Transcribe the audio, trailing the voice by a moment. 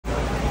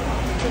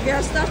we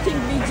are starting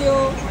video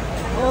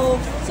of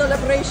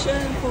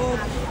celebration for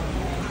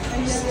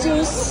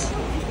Stu's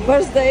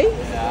birthday.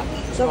 Yeah.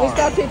 So we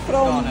started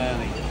from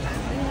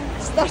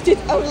started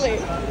early.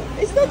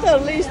 It's not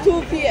early, it's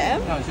 2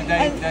 p.m. No, it's a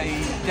day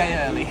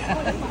early.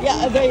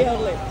 Yeah, a day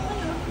early.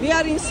 We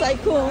are in Sai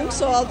Kung,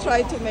 so I'll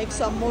try to make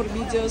some more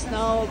videos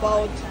now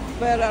about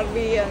where are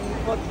we and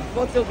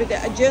what will be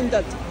the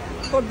agenda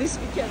for this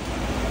weekend.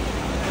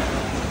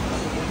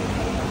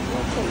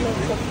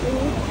 Lots of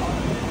food,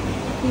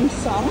 dim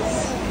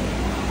sums,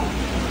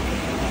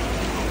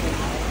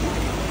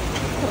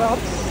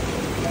 crabs,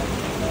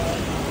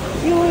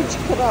 huge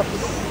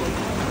crabs.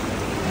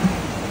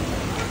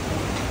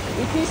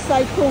 It is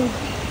Sai Kung.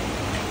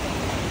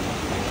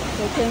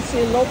 You can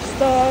see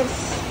lobsters,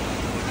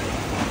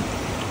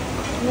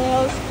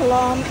 snails,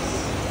 clams.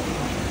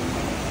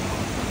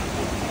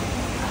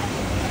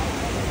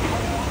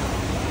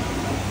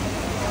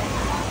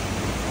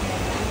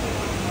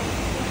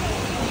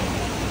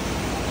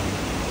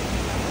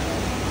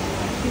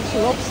 These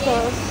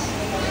lobsters.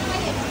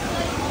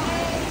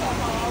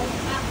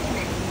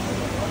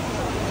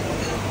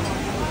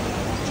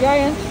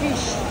 Giant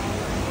fish.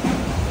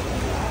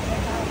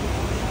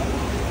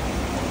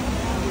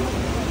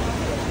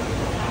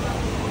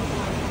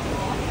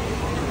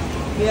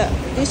 Yeah,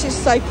 this is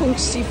Sai Kung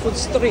Seafood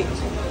Street.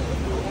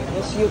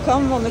 As you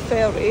come on the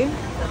ferry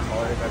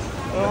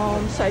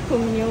from Sai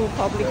Kung New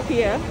Public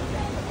Pier,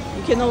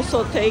 you can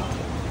also take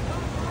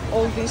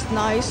all these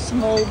nice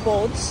small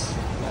boats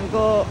and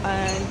go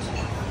and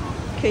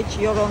catch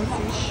your own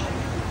fish.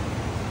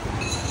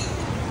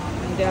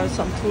 And there are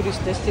some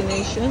tourist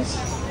destinations.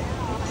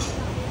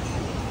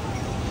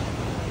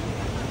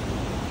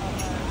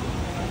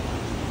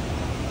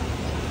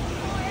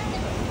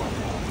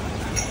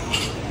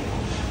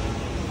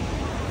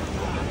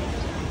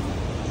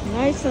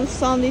 Nice and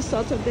sunny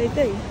Saturday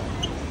day.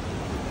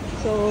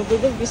 So we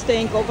will be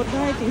staying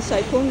overnight in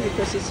Sai Kung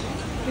because it's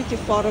pretty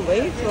far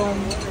away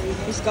from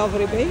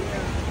Discovery Bay.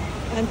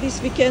 And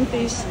this weekend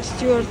is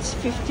Stuart's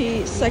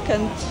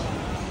 52nd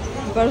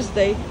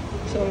birthday,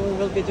 so we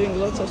will be doing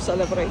lots of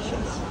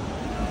celebrations.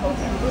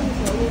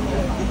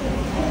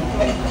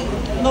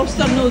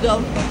 Lobster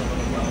noodle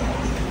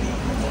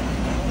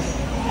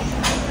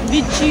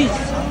with cheese.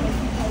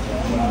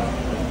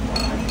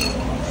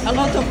 A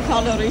lot of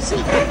calories.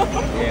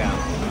 Yeah.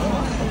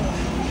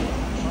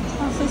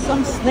 Also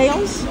some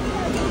snails.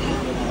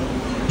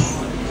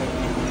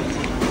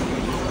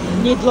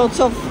 Need lots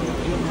of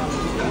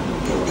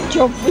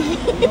job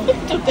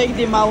to take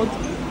them out.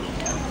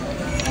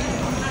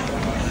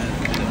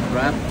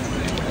 Crab.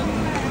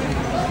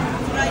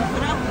 Fried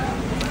crab.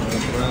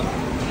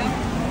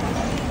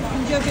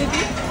 Enjoy,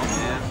 baby.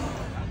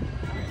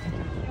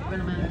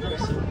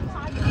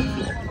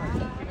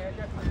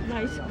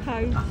 Nice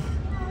kites.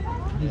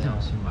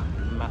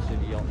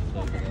 Massive yachts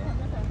over there.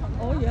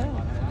 Oh yeah,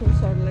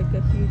 those are like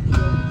a huge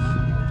yachts.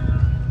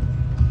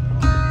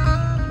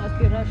 Must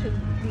be Russian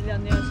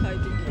millionaires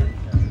hiding here.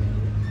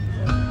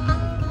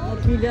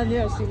 Not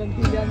millionaires, even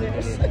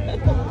billionaires.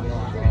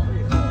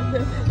 The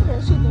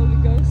Russian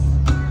oligarchs.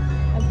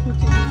 And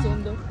Putin is on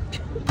the...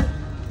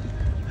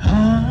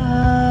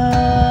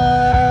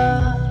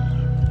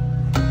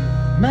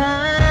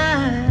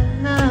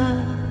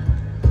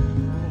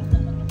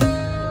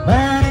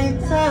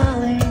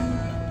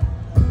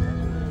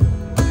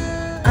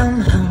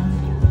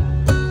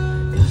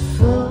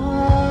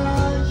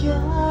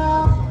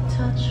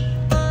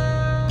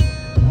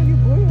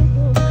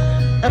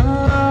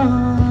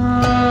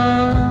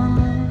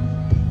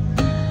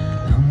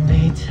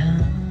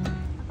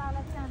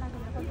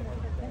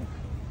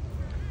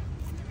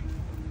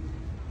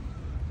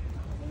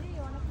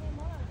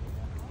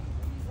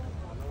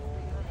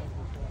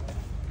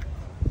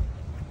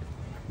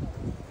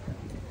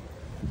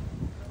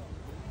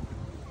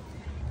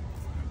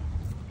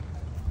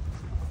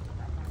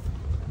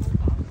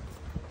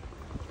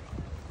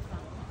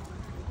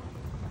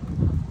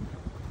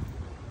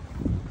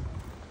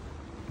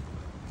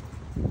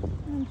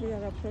 We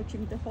are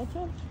approaching the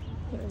hotel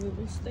where we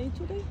will stay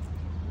today.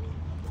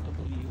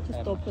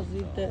 Just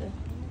opposite this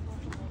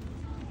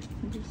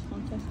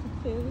fantastic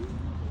ferry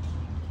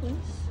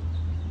place.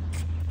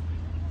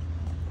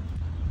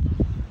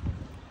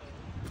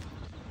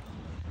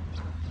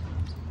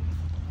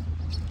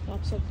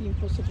 Absolutely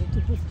impossible to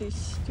book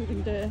this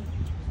during the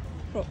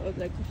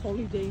like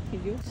holiday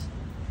periods,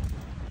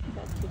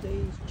 but today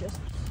is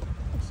just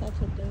a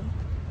Saturday.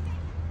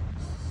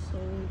 So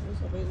it was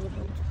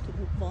available to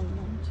book 1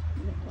 month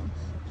in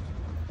advance.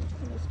 So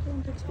let's go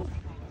and explore.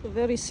 So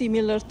very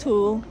similar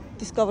to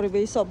Discovery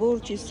Bay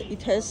Suburb,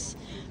 it has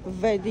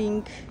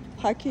wedding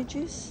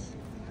packages.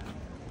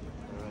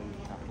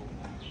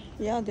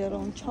 Yeah, their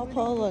own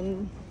chapel,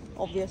 and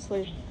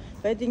obviously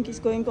wedding is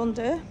going on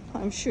there.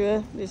 I'm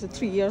sure there's a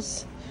 3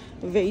 years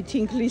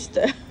waiting list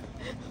there.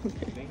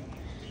 Okay.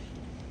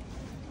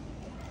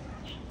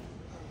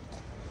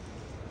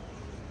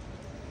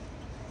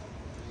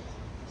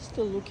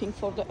 Still looking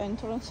for the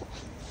entrance.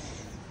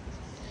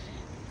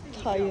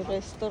 Thai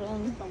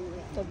restaurant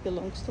that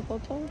belongs to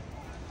hotel.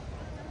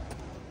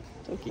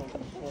 Doggy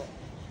cafe.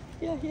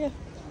 Yeah, yeah.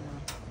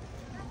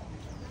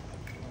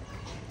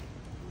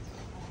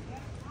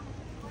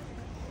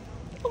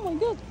 Oh my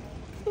god,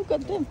 look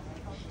at them.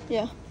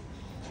 Yeah,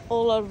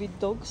 all are with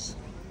dogs.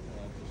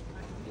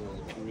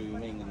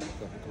 Grooming and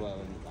stuff as well.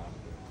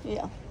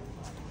 Yeah,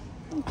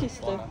 it is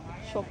the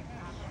shop.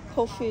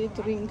 Coffee,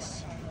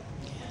 drinks,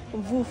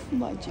 woof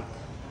magic.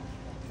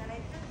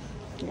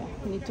 Yeah,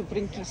 need to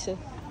bring Kisa.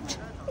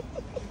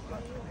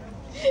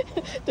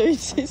 So it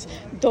says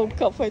dog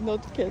cafe,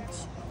 not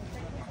cats.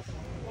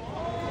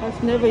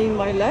 I've never in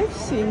my life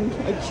seen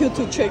a queue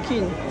to check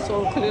in,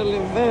 so clearly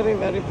very,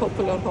 very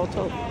popular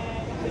hotel.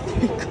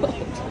 God,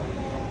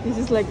 this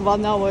is like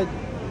 1 hour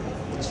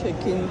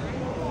check-in.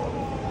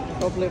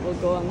 Probably will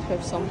go and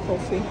have some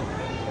coffee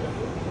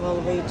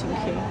while waiting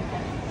here.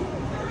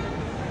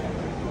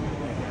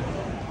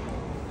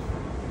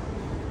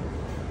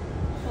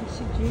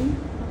 Fancy gym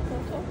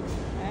photo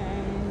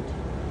and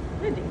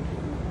wedding.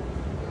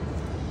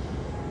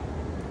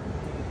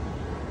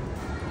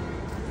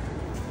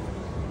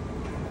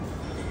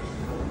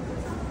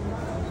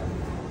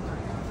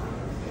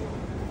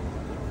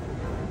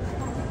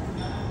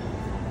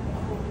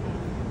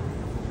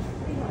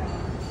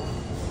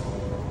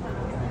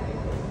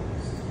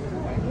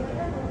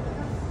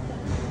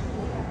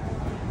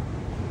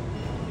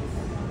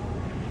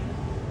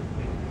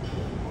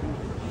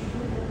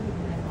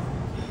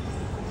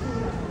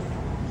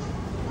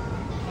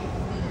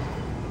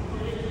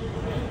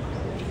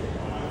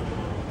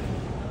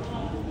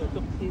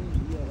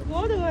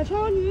 Có được rồi,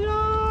 cho nhí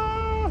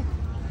đó.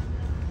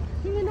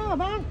 Như nào hả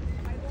ba?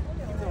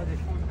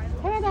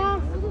 Thấy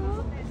không?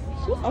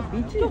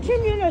 Chúc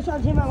chim như này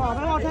soạn chim mà bảo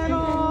cho xem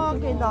nó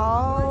cái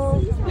đó.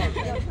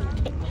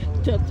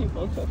 Dirty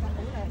photo.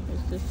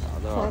 It's just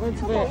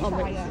parents were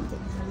amazing.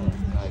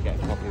 I get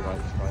a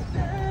copyright strike.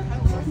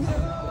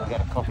 I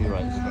get a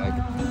copyright strike.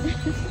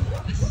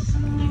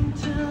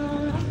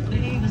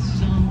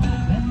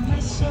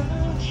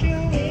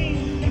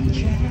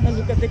 And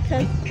look at the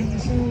cat.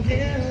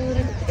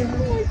 Oh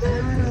my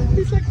god,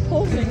 he's like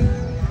posing.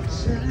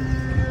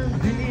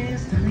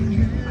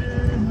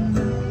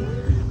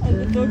 And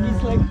the dog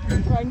is like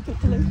trying to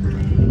play.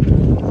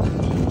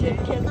 DJ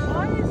cat.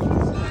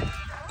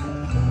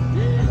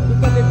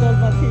 Look at the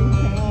Dalmatian.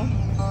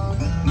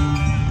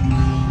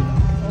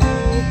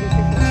 Oh,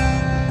 beautiful.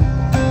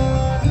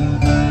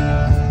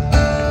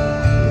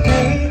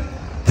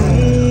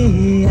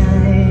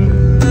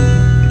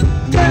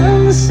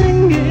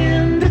 Dancing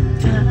in the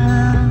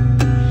dark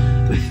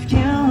with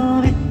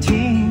you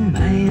between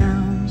my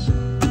arms,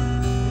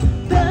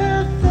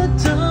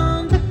 barefoot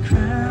on the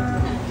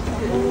ground.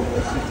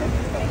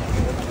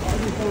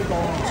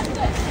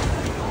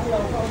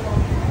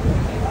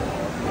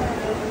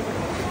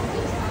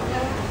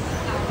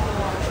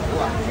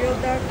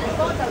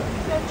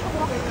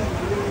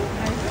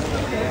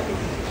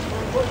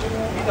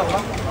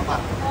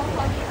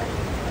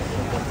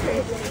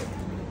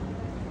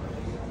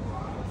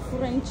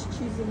 French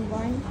cheese and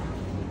wine.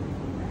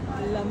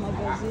 La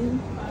Magazine.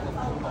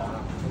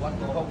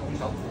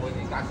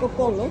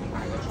 Copolo.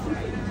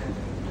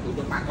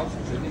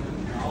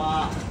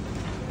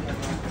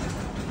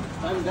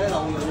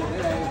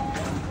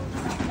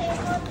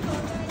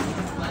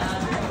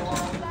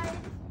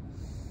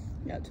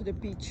 Yeah, to the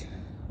beach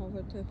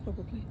over there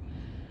probably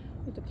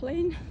with the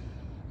plane.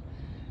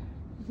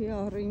 We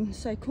are in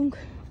Sai Kung,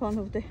 one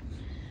of the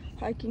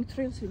hiking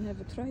trails we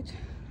never tried.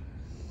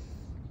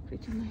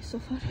 Pretty nice so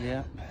far.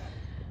 Yeah.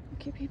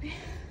 Okay, baby.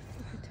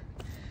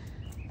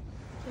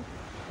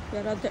 We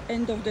are at the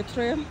end of the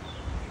trail.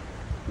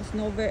 There's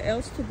nowhere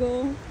else to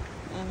go,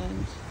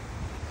 and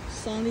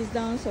sun is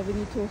down, so we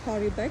need to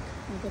hurry back.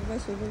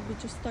 Otherwise, we will be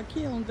just stuck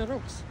here on the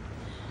rocks.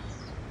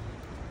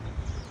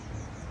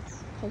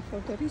 Call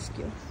for the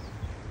rescue.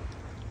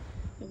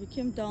 So we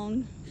came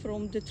down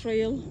from the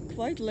trail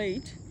quite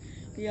late.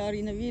 We are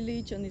in a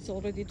village, and it's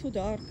already too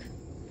dark.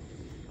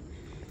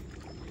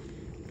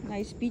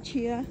 Nice beach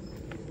here.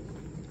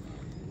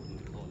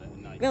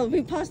 Well,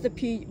 we passed the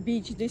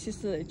beach. This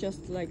is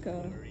just like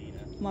a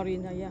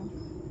marina, yeah.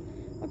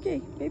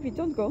 Okay, baby,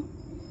 don't go.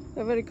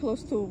 We're very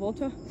close to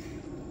water.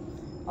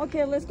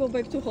 Okay, let's go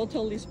back to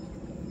Hotel Lisbon.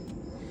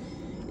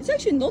 It's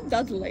actually not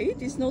that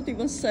late. It's not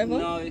even 7.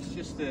 No, it's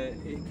just it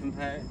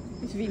compared.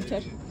 It's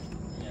winter.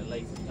 Yeah,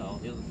 later the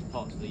other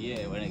parts of the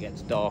year when it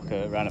gets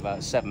darker around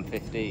about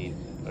 7:15,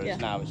 whereas Yeah.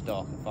 now it's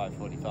dark at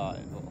 5:45.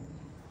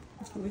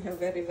 We have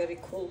very, very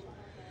cool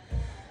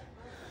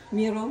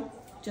mirror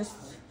just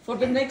for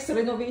the next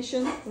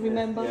renovation,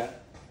 remember? Yeah.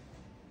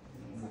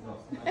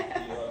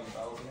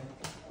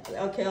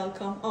 Okay, I'll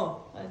come.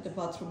 Oh, the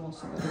bathroom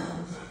also very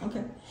nice.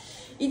 Okay.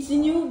 It's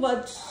new,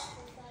 but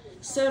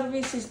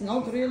service is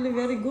not really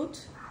very good.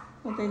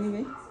 But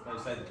anyway,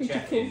 So the pretty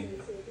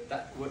check-in.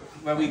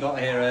 When we got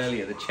here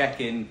earlier, the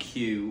check-in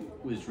queue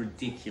was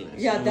ridiculous.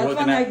 yeah, We that were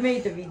one gonna- I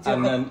made the video.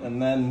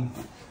 And then,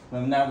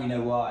 well, now we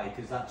know why,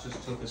 because that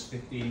just took us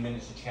 15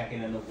 minutes to check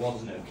in and there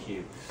was no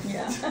queue.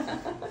 Yeah.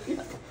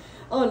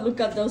 Oh, look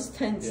at those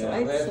tents, Yeah,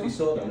 right? we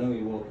saw them,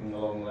 we were walking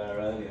along there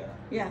earlier.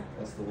 Yeah.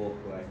 That's the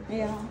walkway.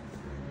 Yeah.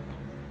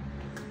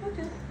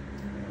 Okay.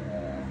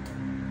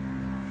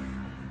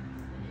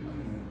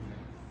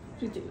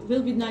 It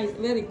will be nice,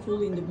 very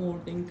cool in the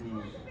morning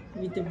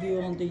with the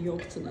view on the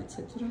yachts and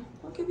etc.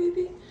 Okay,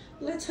 baby.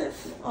 Let's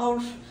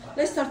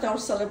start our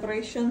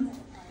celebration.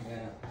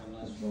 Yeah.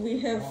 We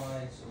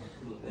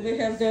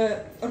have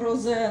the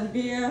rosé and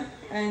beer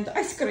and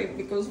ice cream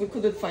because we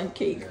couldn't find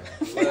cake.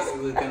 Well,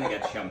 we were going to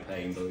get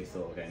champagne, but we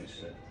thought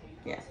against it.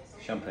 Yeah.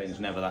 Champagne's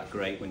never that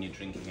great when you're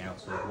drinking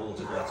out of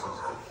water glasses.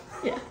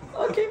 Yeah.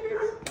 Okay, baby.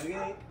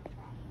 Okay.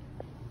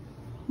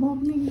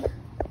 Morning.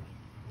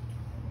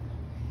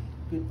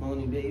 Good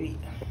morning, baby.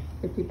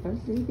 Happy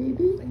birthday,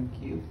 baby. Thank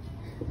you.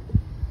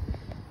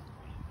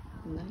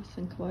 Nice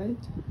and quiet.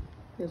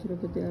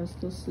 Everybody are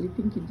still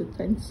sleeping in the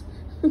tents.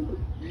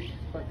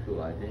 Quite a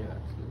cool idea,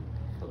 actually.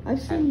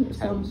 I've seen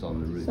Tents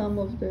on the roof. some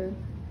of the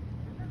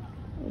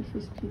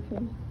office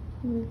people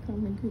who are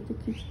coming with the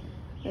kids.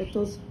 It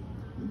was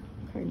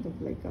kind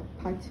of like a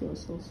patio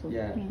also.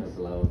 Yeah, nice. there's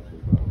loads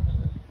as well.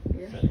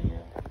 Yeah.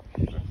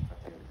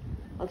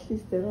 At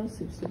least there are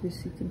seems to be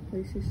sitting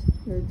places.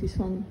 This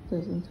one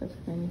doesn't have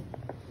any.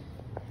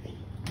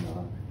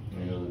 No,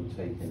 you know, them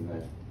taking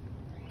the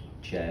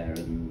chair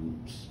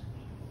and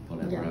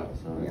whatever Yeah,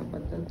 outside. yeah,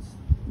 but that's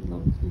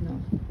not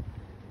enough.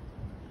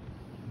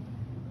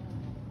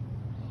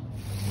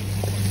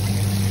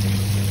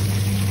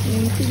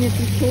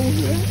 Infinity pool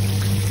here.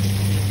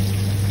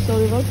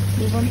 Sorry, what?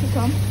 You want to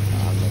come?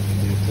 I'm not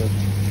stupid.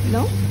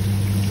 No?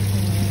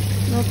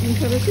 Not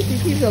interested.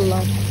 It is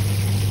allowed.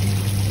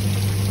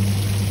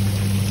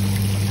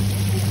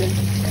 Okay.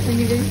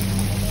 Anyway,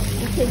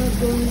 we cannot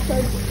go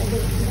inside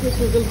because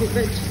we will be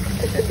wet.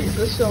 It's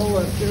a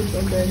shower just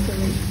on the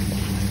entrance.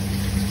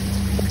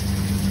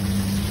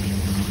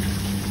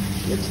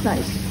 Looks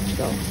nice.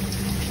 So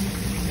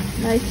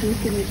nice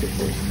infinity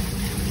pool.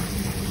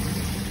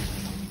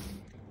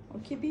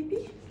 Okay,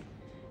 baby.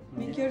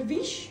 Make your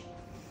wish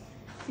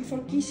before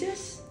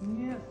kisses.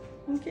 Yeah.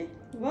 Okay.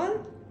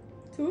 1,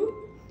 2,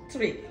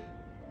 3.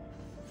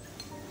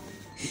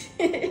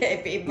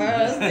 Happy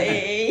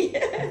birthday!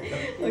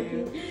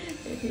 Okay.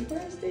 Happy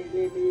birthday,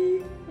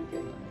 baby.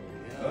 Okay.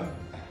 Yeah.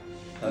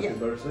 Happy Yeah.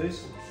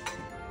 birthdays.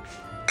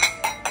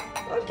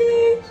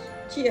 Okay.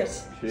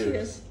 Cheers.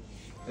 Cheers.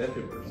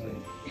 Happy birthday.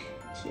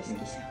 Cheers,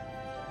 Kisa.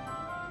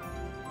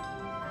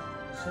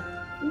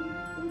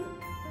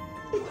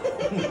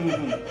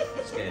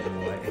 Scared him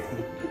away.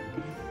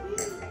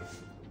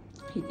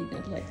 He did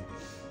not like.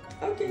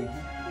 Okay.